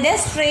എന്തിനാണ്? അതിൻ്റെ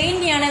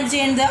സ്ട്രെയിനെയാണ് എന്ത്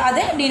ചെയ്യുന്നത്?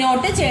 അത്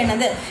ഡിനോട്ട്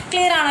ചെയ്യുന്നത്.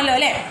 ക്ലിയർ ആണല്ലോ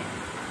അല്ലേ?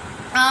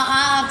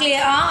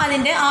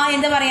 അതിൻ്റെ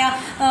എന്താ പറയുക,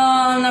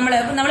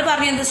 നമ്മൾ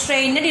പറഞ്ഞു എന്ത്?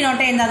 സ്ട്രെയിനിന് ഡിനോട്ട്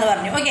ചെയ്യുന്നതെന്ന്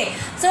പറഞ്ഞു. Okay,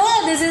 so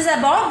this is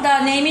about the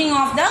naming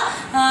of the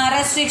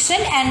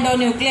restriction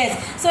endonuclease.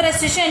 So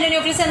restriction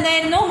endonuclease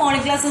എന്തായിരുന്നു?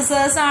 മോളിക്കുലർ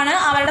സിസേഴ്സ് ആണ്.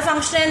 അവരുടെ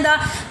ഫംഗ്ഷൻ എന്താ?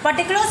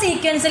 പർട്ടിക്കുലർ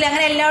സീക്വൻസിൽ,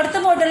 അങ്ങനെ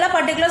എല്ലായിടത്തും പോയിട്ടുള്ള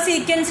പർട്ടിക്കുലർ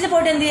സീക്വൻസിൽ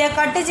പോയിട്ട് എന്ത് ചെയ്യുക?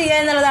 കട്ട് ചെയ്യുക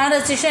എന്നുള്ളതാണ്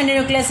റെസ്ട്രിക്ഷൻ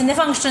എൻഡോന്യൂക്ലിയസിന്റെ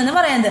ഫംഗ്ഷൻ എന്ന്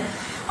പറയുന്നത്.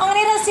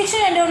 അങ്ങനെ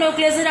റെസ്ട്രിക്ഷൻ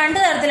എൻഡോന്യൂക്ലിയസ് 2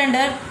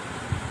 തരത്തിലുണ്ട്.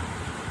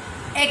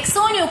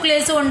 എക്സോ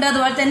ന്യൂക്ലിയസും ഉണ്ട്,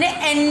 അതുപോലെ തന്നെ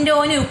എൻഡോ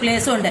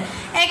ന്യൂക്ലിയസും ഉണ്ട്.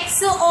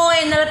 XO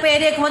എന്നുള്ള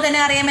പേര് കേൾക്കുമ്പോൾ തന്നെ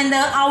അറിയാം എന്ത്?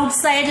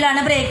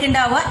 ഔട്ട്സൈഡിലാണ് ബ്രേക്ക്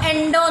ഉണ്ടാവുക.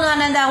 എൻഡോ എന്ന്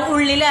പറഞ്ഞാൽ എന്താ?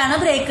 ഉള്ളിലാണ്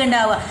ബ്രേക്ക്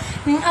ഉണ്ടാവുക.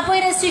 അപ്പോൾ ഈ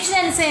റെസ്ട്രിക്ഷൻ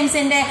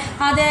എൻസൈംസിന്റെ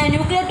അത്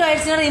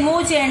ന്യൂക്ലിയോടൈഡ്സിനെ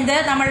റിമൂവ് ചെയ്യുന്നത്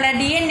നമ്മളുടെ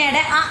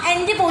DNA ആ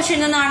എൻഡ്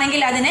പോർഷനിൽ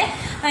നിന്നാണെങ്കിൽ അതിനെ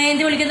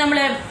എന്ത് വിളിക്കും? നമ്മൾ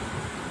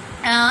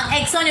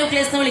എക്സോ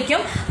ന്യൂക്ലിയസ് എന്ന്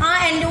വിളിക്കും. ആ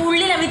എൻ്റെ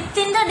ഉള്ളിൽ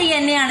വിത്തിൻ ദ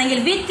DNA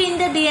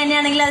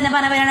ആണെങ്കിൽ അതിനെ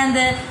പറയുന്നത്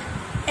എന്ത്?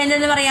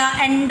 എന്തെന്ന് പറയാ?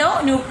 Endo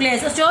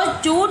nucleus. So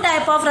 2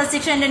 type of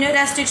restriction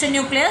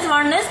nucleus.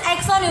 One is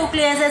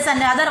exonucleases and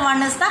the other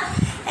one is the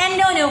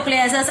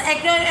endonucleases.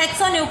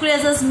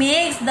 Exonucleases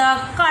makes the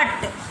cut.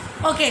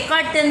 Okay,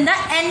 cut in the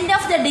end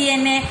of the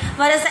DNA,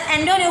 whereas the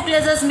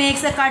endonucleases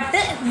makes the cut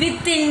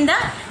within the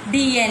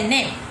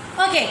DNA.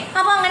 Okay,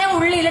 അപ്പോൾ അങ്ങനെ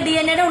ഉള്ളിൽ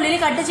DNA ഉള്ളിൽ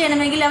cut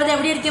ചെയ്യണമെങ്കിൽ അത്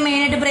എവിടെയായിരിക്കും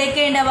മെയിനായിട്ട് break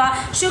ചെയ്യേണ്ടവ?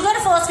 Sugar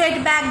phosphate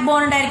back bone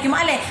ഉണ്ടായിരിക്കും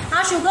അല്ലേ? ആ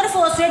ഷുഗർ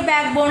ഫോസ്ഫേറ്റ്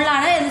ബാക്ക്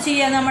ബോണിലാണ് എന്ത്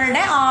ചെയ്യുക?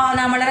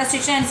 നമ്മുടെ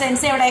റെസ്ട്രിക്ഷൻ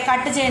എൻസൈംസ് എവിടെ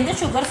കട്ട് ചെയ്യുന്നത്?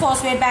 Sugar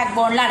phosphate back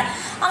ബോണിലാണ്.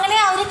 അങ്ങനെ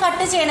അവർ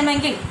കട്ട്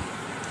ചെയ്യണമെങ്കിൽ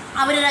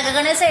അവർ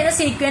റെക്കഗ്നൈസ് ചെയ്യുന്ന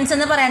സീക്വൻസ്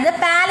എന്ന് പറയുന്നത്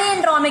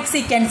പാലിയൻഡ്രോമിക്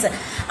സീക്വൻസ്.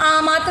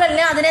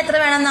 മാത്രമല്ല അതിന് എത്ര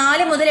വേണം?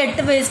 4 മുതൽ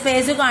 8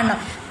 സ്പേസ് കാണണം.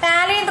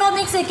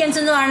 പാലിയൻഡ്രോമിക് സീക്വൻസ്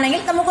എന്ന്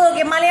പറഞ്ഞെങ്കിൽ നമുക്ക്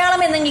നോക്കിയാൽ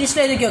മലയാളം എന്ന് ഇംഗ്ലീഷിൽ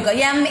എഴുതി നോക്കുക.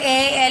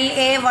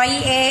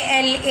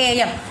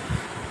 MALAYALAM.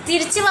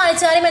 തിരിച്ച്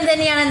വായിച്ചാലും എന്ത്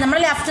തന്നെയാണ്? നമ്മൾ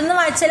ലെഫ്റ്റിൽ നിന്ന്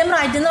വായിച്ചാലും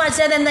റൈറ്റിൽ നിന്ന്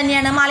വായിച്ചാലും എന്ത്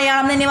തന്നെയാണ്?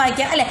 മലയാളം തന്നെ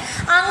വായിക്കുക അല്ലേ?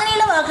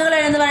 അങ്ങനെയുള്ള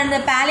വാക്കുകളാണ് എന്ന്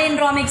പറയുന്നത്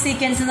പാലിയൻഡ്രോമിക്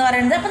സീക്വൻസ് എന്ന്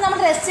പറയുന്നത്. അപ്പോൾ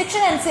നമ്മുടെ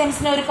റെസ്ട്രിക്ഷൻ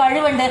എൻസൈംസിന് ഒരു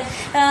കഴിവുണ്ട്.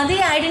 The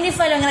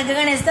identify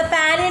recognise the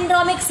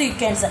പാലിയൻഡ്രോമിക്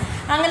sequence.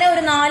 അങ്ങനെ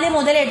ഒരു 4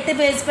 മുതൽ 8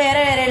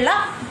 വരെയുള്ള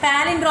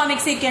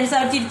പാലിയൻഡ്രോമിക് സീക്വൻസ്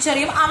അവർ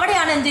തിരിച്ചറിയും.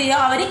 അവിടെയാണ് എന്ത്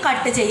ചെയ്യുക? അവർ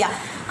കട്ട് ചെയ്യുക.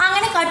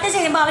 അങ്ങനെ കട്ട്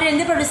ചെയ്യുമ്പോൾ അവർ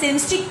എന്ത് പ്രൊഡ്യൂസ് ചെയ്യും?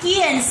 സ്റ്റിക്കി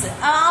എൻസ്.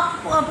 ആ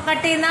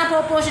കട്ട് ചെയ്യുന്ന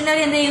പോർഷനിൽ അവർ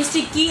എന്ത് ചെയ്യും?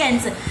 സ്റ്റിക്കി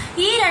എൻസ്.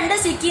 ഈ 2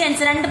 സ്റ്റിക്കി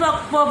എൻസ്,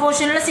 2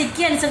 പോർഷനിലുള്ള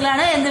സ്റ്റിക്കി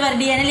എൻസുകളാണ് എന്ത് പറയുക?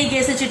 DNA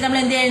ലിഗേസ് വെച്ചിട്ട് നമ്മൾ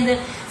എന്ത് ചെയ്യുന്നത്?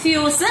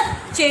 ഫ്യൂസ്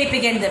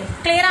ചെയ്യിപ്പിക്കുന്നത്.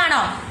 ക്ലിയർ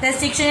ആണോ?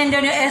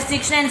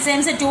 Restriction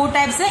enzymes 2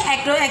 types,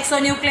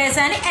 എക്സോന്യൂക്ലിയസ്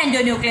and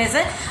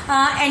endonuclease.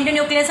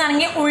 Endonuclease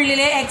ആണെങ്കിൽ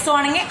ഉള്ളിൽ, എക്സോ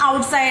ആണെങ്കിൽ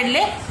ഔട്ട്സൈഡിൽ.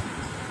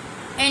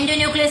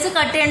 എൻഡോന്യൂക്ലിയസ്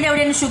കട്ട് ചെയ്യേണ്ട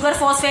എവിടെയാണ്? Sugar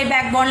phosphate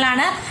back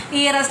ബോണിലാണ്.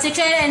 ഈ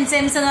റെസ്ട്രിക്ഷൻ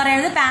എൻസൈംസ് എന്ന്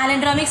പറയുന്നത്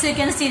പാലൻഡ്രോമിക്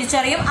സീക്വൻസ്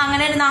തിരിച്ചറിയും.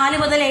 അങ്ങനെ 4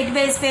 മുതൽ 8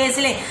 ബേസ്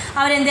ഫേസിൽ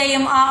അവരെന്ത്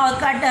ചെയ്യും?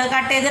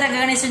 കട്ട് ചെയ്ത്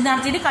റെക്കഗ്നൈസേഷൻ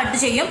നടത്തിയിട്ട് കട്ട്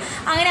ചെയ്യും.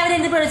 അങ്ങനെ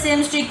അവരെന്ത് പ്രൊഡ്യൂസ്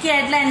ചെയ്യും? സ്റ്റിക്കി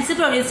ആയിട്ടുള്ള എൻസ്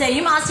പ്രൊഡ്യൂസ്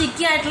ചെയ്യും. ആ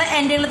സ്റ്റിക്കി ആയിട്ടുള്ള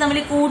എൻഡുകൾ തമ്മിൽ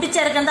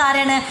കൂട്ടിച്ചേർക്കുന്നത്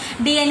ആരാണ്?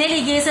 DNA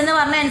ലിഗേസ് എന്ന്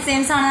പറഞ്ഞ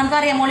എൻസൈംസ് ആണ്.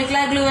 നമുക്കറിയാം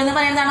മോളിക്കുലർ ഗ്ലൂ എന്ന്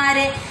പറയുന്നതാണ്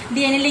ആര്?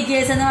 DNA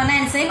ലിഗേസ് എന്ന് പറഞ്ഞ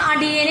എൻസൈം. ആ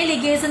DNA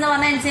ലിഗേസ് എന്ന്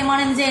പറഞ്ഞ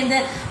എൻസൈമാണ് എന്ത് ചെയ്യുന്നത്?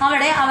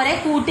 അവരെ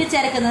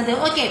കൂട്ടിച്ചേർക്കുന്നത്.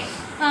 ഓക്കെ,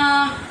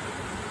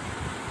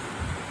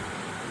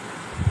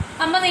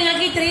 അപ്പൊ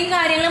നിങ്ങൾക്ക് ഇത്രയും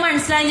കാര്യങ്ങൾ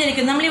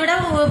മനസ്സിലായിരിക്കും. നമ്മളിവിടെ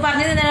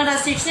പറഞ്ഞത്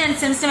restriction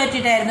എൻസൈംസിനെ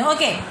പറ്റിയിട്ടായിരുന്നു.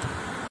 Okay,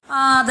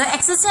 the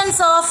existence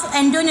of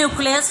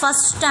endonuclease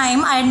first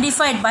time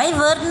identified by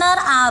Werner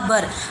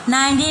Haber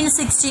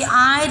 1960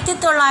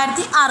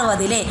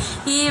 1960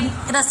 ഈ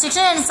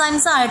റെസ്ട്രിക്ഷൻ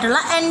എൻസൈംസ് ആയിട്ടുള്ള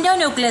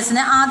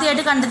എൻഡോന്യൂക്ലിയസിനെ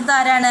ആദ്യമായിട്ട് കണ്ടെത്തിയത്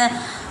ആരാണ്?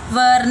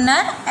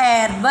 വെർണർ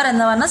ഹാബർ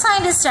എന്ന് പറഞ്ഞ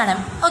സയന്റിസ്റ്റ് ആണ്.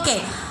 ഓക്കെ,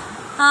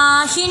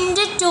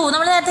 ഹിൻഡ് 2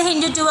 നമ്മൾ നേരത്തെ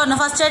ഹിൻഡ് 2 പറഞ്ഞു.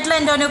 ഫസ്റ്റ് ആയിട്ടുള്ള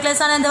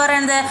എൻഡോന്യൂക്ലിയസ് ആണ് എന്ത്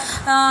പറയുന്നത്?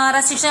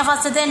 റെസ്ട്രിക്ഷൻ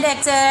ഫസ്റ്റത്തെ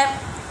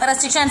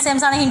റെസ്ട്രിക്ഷൻ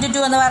എൻസൈംസ് ആണ് ഹിൻഡ്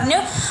 2 എന്ന് പറഞ്ഞു.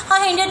 ആ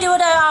ഹിൻഡ് 2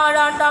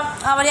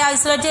 അവരെ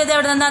ഐസൊലേറ്റ് ചെയ്ത്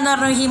എവിടെ നിന്നാന്ന്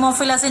പറഞ്ഞു?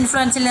 ഹീമോഫിലസ്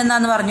ഇൻഫ്ലുവൻസിൽ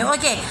നിന്നാന്ന് പറഞ്ഞു.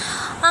 ഓക്കെ,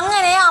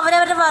 അങ്ങനെ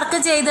അവരവരുടെ വർക്ക്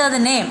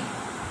ചെയ്തതിന്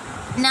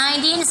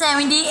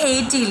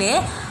 1978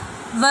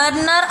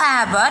 Werner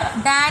harbour,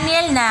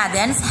 Daniel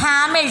നാഥൻസ്,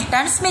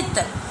 Hamilton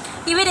Smith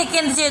ഇവരൊക്കെ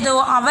എന്ത് ചെയ്തു?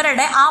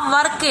 അവരുടെ ആ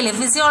വർക്കിൽ,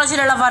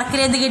 ഫിസിയോളജിയിലുള്ള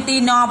വർക്കിൽ എന്ത് കിട്ടി?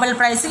 നോബൽ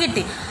പ്രൈസ്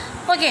കിട്ടി.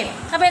 ഓക്കെ,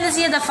 അപ്പോൾ എന്താ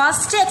ചെയ്യുക? The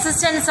first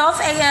existence of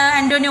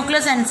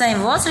endonuclease enzyme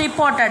was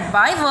reported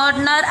by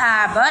Werner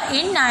harbour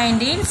in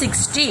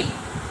 1960.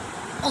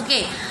 Okay,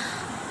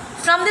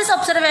 from this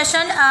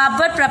observation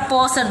harbour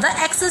proposed the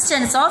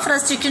existence of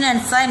restriction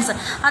enzymes.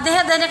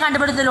 അദ്ദേഹത്തിൻ്റെ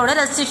കണ്ടുപിടുത്തത്തിലൂടെ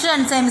റെസ്ട്രിക്ഷൻ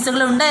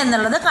എൻസൈംസുകൾ ഉണ്ട്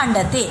എന്നുള്ളത്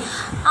കണ്ടെത്തി.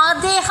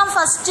 അദ്ദേഹം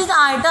ഫസ്റ്റ്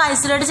ആയിട്ട്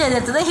ഐസൊലേറ്റ്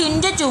ചെയ്തെടുത്തത്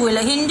ഹിൻഡ്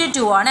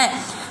 2 ആണ്.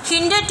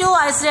 Hint 2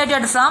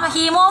 isolated from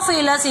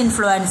Haemophilus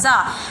influenza.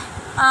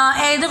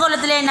 ഏത്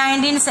കൊല്ലത്തിലെ?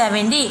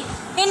 1970.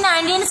 In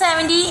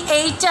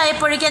 1978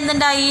 ആയപ്പോഴേക്കും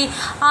എന്തുണ്ടായി?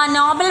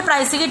 നോബൽ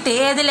പ്രൈസ് കിട്ടി.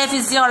 ഏതിലെ?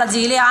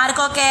 ഫിസിയോളജിയിൽ.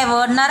 ആർക്കൊക്കെ?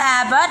 Werner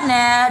harbour,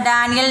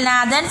 Daniel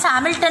നാഥൻസ്,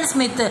 Hamilton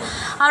Smith.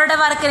 അവരുടെ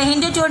വർക്കിന്,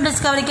 ഹിൻഡ് 2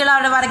 ഡിസ്കവറിക്കുള്ള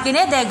അവരുടെ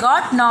വർക്കിന് they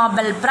got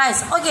Nobel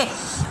prize. Okay,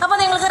 അപ്പോൾ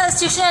നിങ്ങൾക്ക്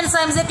റെസ്ട്രിക്ഷൻ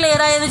എൻസൈംസ്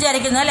ക്ലിയർ ആയി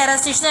വിചാരിക്കുന്നു അല്ലേ?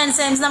 റെസ്ട്രിക്ഷൻ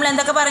എൻസൈംസ് നമ്മൾ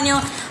എന്തൊക്കെ പറഞ്ഞു?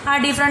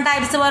 ഡിഫറെൻറ്റ്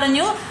ടൈപ്സ്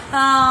പറഞ്ഞു.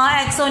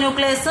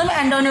 എക്സോന്യൂക്ലിയസും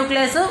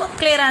എൻഡോന്യൂക്ലിയസും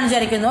ക്ലിയർ ആണെന്ന്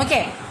വിചാരിക്കുന്നു.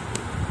 ഓക്കെ,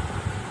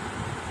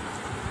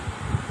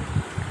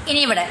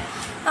 ഇനി ഇവിടെ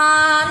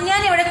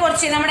ഞാനിവിടെ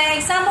കുറച്ച് നമ്മുടെ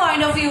എക്സാം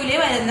പോയിന്റ് ഓഫ് വ്യൂവിൽ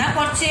വരുന്ന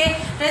കുറച്ച്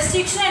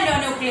റെസ്ട്രിക്ഷൻ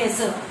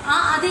എൻഡോന്യൂക്ലിയസ്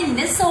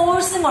അതിൻ്റെ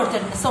സോഴ്സും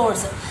കൊടുത്തിട്ടുണ്ട്.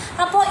 സോഴ്സ്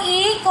അപ്പോൾ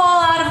ഈ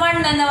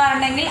കോർ1 എന്ന്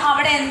പറഞ്ഞെങ്കിൽ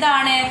അവിടെ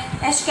എന്താണ്?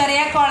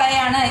 എഷ്കറിയ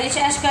കൊളയാണ്.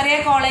 എഷ്കറിയ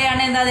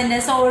കൊളയാണ് എന്താ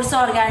അതിൻ്റെ സോഴ്സ്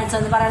ഓർഗാനിസം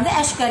എന്ന് പറയുന്നത്?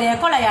 എഷ്കറിയ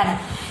കൊളയാണ്.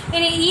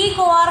 ഇനി ഈ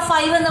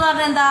കോർ5 എന്ന്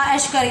പറഞ്ഞാൽ എന്താ?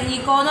 എഷ്കറി.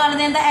 ഈക്കോ എന്ന്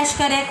പറയുന്നത് എന്താ?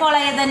 എഷ്കറിയ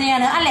കൊളയ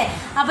തന്നെയാണ് അല്ലേ?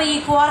 അപ്പോൾ ഈ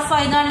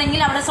കോർ5 എന്ന്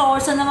പറഞ്ഞെങ്കിൽ അവിടെ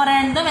സോഴ്സ് എന്ന്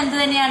പറയുന്നതും എന്ത്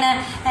തന്നെയാണ്?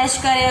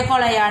 എഷ്കറിയ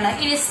കൊളയാണ്.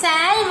 ഇനി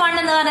സാൽ1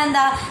 എന്ന് പറയുന്നത്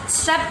എന്താ?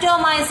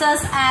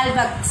 സ്ട്രെപ്റ്റോമൈസസ്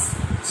ആൽബസ്.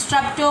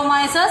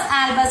 സ്ട്രെപ്റ്റോമൈസസ്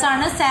ആൽബസ്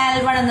ആണ്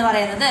സാൽ1 എന്ന്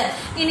പറയുന്നത്.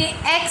 ഇനി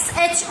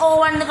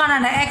XHO1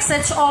 കാണണ്ട.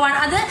 XHO1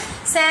 അത്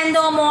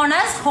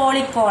സാന്തോമോണസ്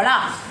ഹോളിക്കോള.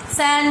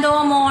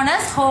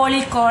 സാന്തോമോണസ്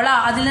ഹോളിക്കോള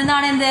അതിൽ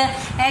നിന്നാണ് എന്ത്?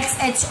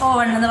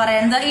 XHO1 എന്ന്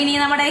പറയുന്നത്. ഇനി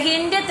നമ്മുടെ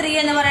ഹിൻഡ് 3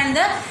 എന്ന്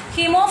പറയുന്നത്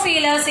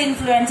ഹീമോഫീലസ്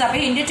ഇൻഫ്ലുവൻസ. അപ്പോൾ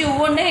ഹിൻഡ് 2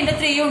 ഉണ്ട്, ഹിൻഡ്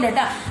 3 ഉണ്ട്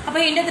കേട്ടോ. അപ്പോൾ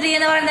ഹിൻഡ് 3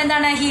 എന്ന് പറയുന്നത്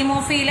എന്താണ്?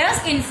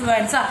 ഹീമോഫീലസ്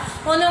ഇൻഫ്ലുവൻസ.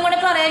 ഒന്നും കൂടെ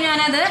പറയാം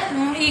ഞാനത്.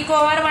 ഈ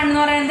കോർ1 എന്ന്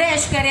പറയുന്നത്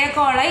എഷ്കറിയ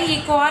കോളൈ. ഈ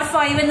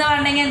കോർ5 എന്ന്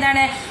പറഞ്ഞെങ്കിൽ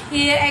എന്താണ്?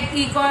 ഈ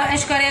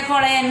എഷ്കറിയ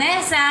കോളൈ തന്നെ.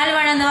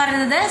 സാൽ1 എന്ന്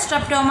പറയുന്നത്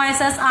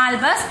സ്ട്രെപ്റ്റോമൈസസ്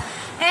ആൽബസ്.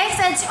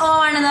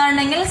 XHO1 എന്ന്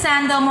പറഞ്ഞെങ്കിൽ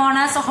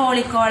സാന്തോമോണസ്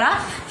ഹോളിക്കോള.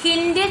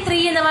 ഹിൻഡ്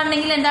 3 എന്ന്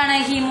പറഞ്ഞെങ്കിൽ എന്താണ്?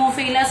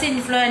 ഹീമോഫീലസ്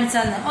ഇൻഫ്ലുവൻസ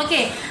എന്ന്. ഓക്കെ,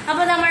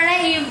 അപ്പോൾ നമ്മുടെ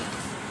ഈ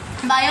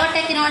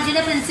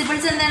ബയോടെക്നോളജിയുടെ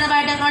പ്രിൻസിപ്പിൾസ് എന്താണ്?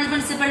 ബയോടെക്നോളജി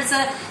പ്രിൻസിപ്പിൾസ്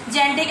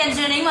ജനറ്റിക്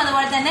എഞ്ചിനീയറിംഗ്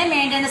അതുപോലെ തന്നെ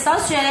മെയിൻ്റെനൻസ്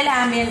ഓഫ് സ്റ്റെറൈൽ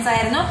ആംബിയൻസ്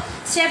ആയിരുന്നു.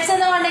 സ്റ്റെപ്സ്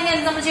എന്ന് പറഞ്ഞെങ്കിൽ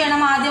എന്ത് നമ്മൾ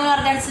ചെയ്യണം? ആദ്യം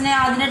ഓർഗൻസിനെ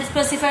അതിൻ്റെ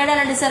സ്പെസിഫൈഡ്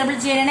അല്ല ഡിസേബിൾ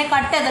ജീനിനെ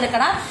കട്ട്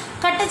ചെയ്തെടുക്കണം.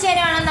 കട്ട്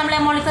ചെയ്യാനാണ് നമ്മൾ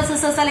മോളിക്കുലർ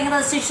സിസ്റ്റേഴ്സ് അല്ലെങ്കിൽ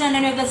റെസ്ട്രിക്ഷൻ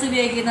എൻഡോന്യൂക്ലിയസ്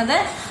ഉപയോഗിക്കുന്നത്.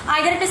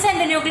 Either it is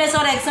endonuclease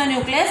or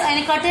എക്സോന്യൂക്ലിയസ്.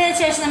 അതിന് കട്ട് ചെയ്ത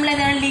ശേഷം നമ്മൾ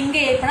എന്താണ്? ലിങ്ക്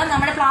ചെയ്യിക്കണം.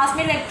 നമ്മുടെ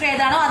പ്ലാസ്മിഡ് വെക്ടർ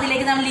ഏതാണോ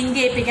അതിലേക്ക് നമ്മൾ ലിങ്ക്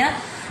ചെയ്യിപ്പിക്കണം.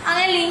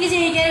 അങ്ങനെ ലിങ്ക്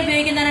ചെയ്യിക്കാൻ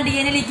ഉപയോഗിക്കുന്നതാണ്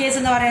DNA ലിഗേസ്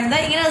എന്ന് പറയുന്നത്.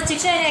 ഇങ്ങനെ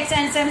റെസ്ട്രിക്ഷൻ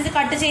എൻസൈംസ്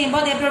കട്ട്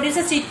ചെയ്യുമ്പോൾ ദേ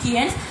പ്രൊഡ്യൂസ്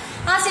സ്റ്റിക്കിയൻസ്.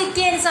 ആ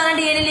സ്റ്റിക്കിയൻസ് ആണ്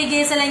DNA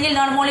ലിഗേസ് അല്ലെങ്കിൽ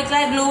നോൺ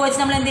മോളിക്കുലർ ഗ്ലൂ വെച്ച്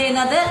നമ്മൾ എന്ത്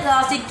ചെയ്യുന്നത്? ആ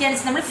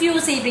സ്റ്റിക്കിയൻസ് നമ്മൾ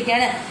ഫ്യൂസ്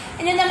ചെയ്യിപ്പിക്കുകയാണ്.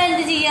 ഇനി നമ്മൾ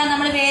എന്ത് ചെയ്യുക?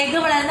 നമ്മൾ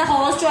വേഗം വളരുന്ന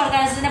ഹോസ്റ്റ്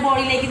ഓർഗാനിസത്തിന്റെ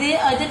ബോഡിയിലേക്ക്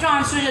ഇത്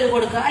ട്രാൻസ്ഫർ ചെയ്ത്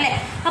കൊടുക്കുക അല്ലെ?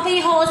 അപ്പോൾ ഈ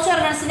ഹോസ്റ്റ്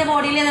ഓർഗാനിസത്തിന്റെ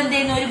ബോഡിയിൽ എന്ത്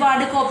ചെയ്യുന്നു?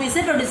 ഒരുപാട്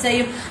കോപ്പീസ് പ്രൊഡ്യൂസ്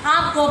ചെയ്യും. ആ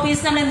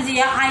കോപ്പീസ് നമ്മൾ എന്ത്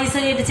ചെയ്യുക?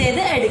 ഐസൊലേറ്റ്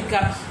ചെയ്ത്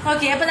എടുക്കുക.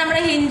 ഓക്കെ, അപ്പോൾ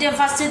നമ്മുടെ ഹിൻഡ്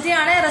ഫസ്റ്റത്തെ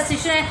ആണ്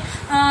റെസ്ട്രിക്ഷൻ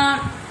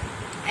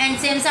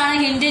എൻസൈംസ് ആണ്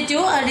hint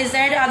 2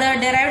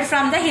 derived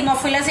from the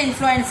Haemophilus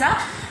influenza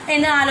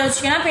എന്ന്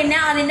ആലോചിക്കണം. പിന്നെ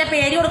അതിൻ്റെ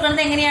പേര്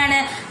കൊടുക്കുന്നത് എങ്ങനെയാണ്?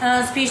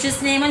 സ്പീഷീസ്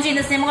നെയിമും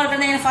ജീനസ് നെയിമും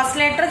കൊടുക്കുന്നത് എങ്ങനെ? ഫസ്റ്റ്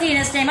ലെറ്റർ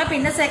ജീനസ് നെയിം,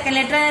 പിന്നെ സെക്കൻഡ്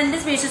ലെറ്റർ അതിൻ്റെ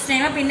സ്പീഷീസ്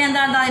നെയിം, പിന്നെ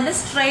എന്താണ് അതിൻ്റെ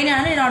സ്ട്രെയിൻ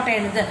ആണ് ഡിനോട്ട്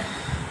ചെയ്യുന്നത്.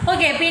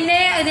 ഓക്കെ, പിന്നെ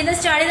ഇതിന്റെ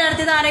സ്റ്റഡി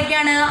നടത്തിയത്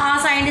ആരൊക്കെയാണ്? ആ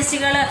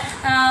സയന്റിസ്റ്റുകൾ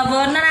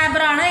വെർണർ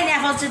ആബർ ആണ് ഇതിനെ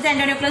ഫസ്റ്റത്തെ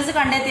എൻഡോന്യൂക്ലിയസ്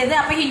കണ്ടെത്തിയത്.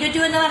 അപ്പൊ ഹിൻഡു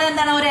 2 എന്ന് പറയുന്നത്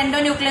എന്താണ്? ഒരു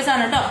എൻഡോന്യൂക്ലിയസ്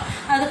ആണ് കേട്ടോ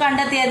അത്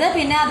കണ്ടെത്തിയത്.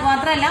 പിന്നെ അത്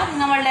മാത്രമല്ല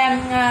നമ്മളുടെ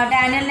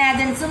ഡാനിയൽ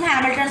നാഥൻസും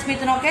ഹാമിൽട്ടൺ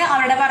സ്മിത്തിനും ഒക്കെ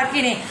അവരുടെ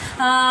വർക്കിന്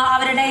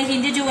അവരുടെ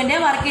ഹിൻഡു 2ന്റെ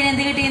വർക്കിന്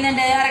എന്ത്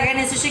കിട്ടിയുന്നുണ്ട്?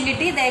 റെക്കഗ്നൈസേഷൻ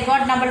കിട്ടി. ദേ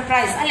ഗോട്ട് നോബൽ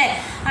പ്രൈസ് അല്ലെ.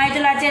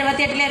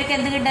 1978 അവർക്ക്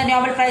എന്ത് കിട്ടുക?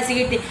 നോബൽ പ്രൈസ്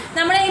കിട്ടി.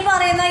 നമ്മൾ ഈ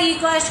പറയുന്ന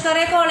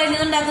കുറെ കോളേജിൽ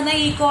നിന്ന് ഉണ്ടാക്കുന്ന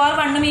ECOR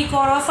 1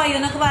 ECOR 5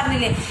 എന്നൊക്കെ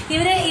പറഞ്ഞില്ലേ,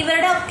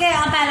 ഇവരുടെ ഒക്കെ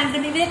ആ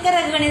പാലൻഡ്രോമി ഇവരൊക്കെ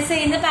റെക്കഗ്നൈസ്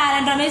ചെയ്യുന്ന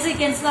പാലൻഡ്രോമിക്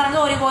സീക്വൻസ് എന്ന്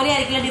പറയുന്നത് ഒരുപോലെ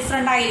ആയിരിക്കില്ല,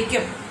 ഡിഫറെന്റ്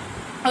ആയിരിക്കും.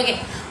 ഓക്കെ,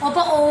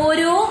 അപ്പോൾ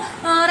ഓരോ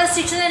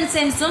റെസ്ട്രിക്ഷൻ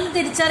എൻസൈംസും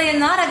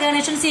തിരിച്ചറിയുന്ന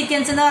റെക്കഗ്നേഷൻ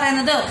സീക്വൻസ് എന്ന്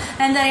പറയുന്നത്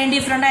എന്താ പറയുക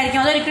ഡിഫറെന്റ് ആയിരിക്കും.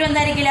 അതൊരിക്കലും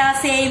എന്തായിരിക്കില്ല?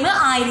 സെയിം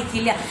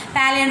ആയിരിക്കില്ല.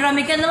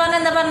 പാലിയൻഡ്രോമിക് എന്ന് പറഞ്ഞാൽ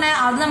എന്താ പറഞ്ഞാൽ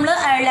അത് നമ്മൾ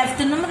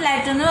ലെഫ്റ്റ് നിന്നും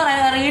റൈറ്റ് നിന്നും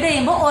റീഡ്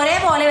ചെയ്യുമ്പോൾ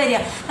ഒരേപോലെ വരിക.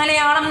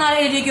 മലയാളം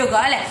എഴുതി വെക്കുക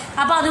അല്ലെ.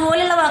 അപ്പൊ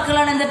അതുപോലെയുള്ള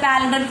വാക്കുകളാണ് എന്ത്?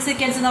 പാലിയൻഡ്രോമിക്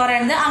സീക്വൻസ് എന്ന്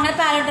പറയുന്നത്. അങ്ങനെ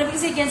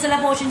പാലിയൻഡ്രോമിക് സീക്വൻസ് ഉള്ള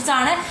പോർഷൻസ്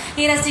ആണ്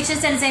ഈ റെസ്ട്രിക്ഷൻ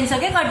എൻസൈംസ്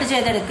ഒക്കെ കട്ട്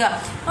ചെയ്തെടുക്കുക.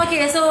 Okay,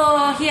 so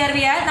here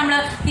we R. നമ്മൾ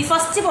ഈ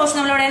ഫസ്റ്റ് പോർഷൻ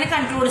നമ്മളിവിടെ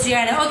കൺക്ലൂഡ്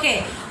ചെയ്യാണ്. Okay,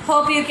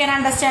 hope you can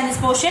understand this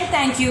portion.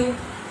 Thank you.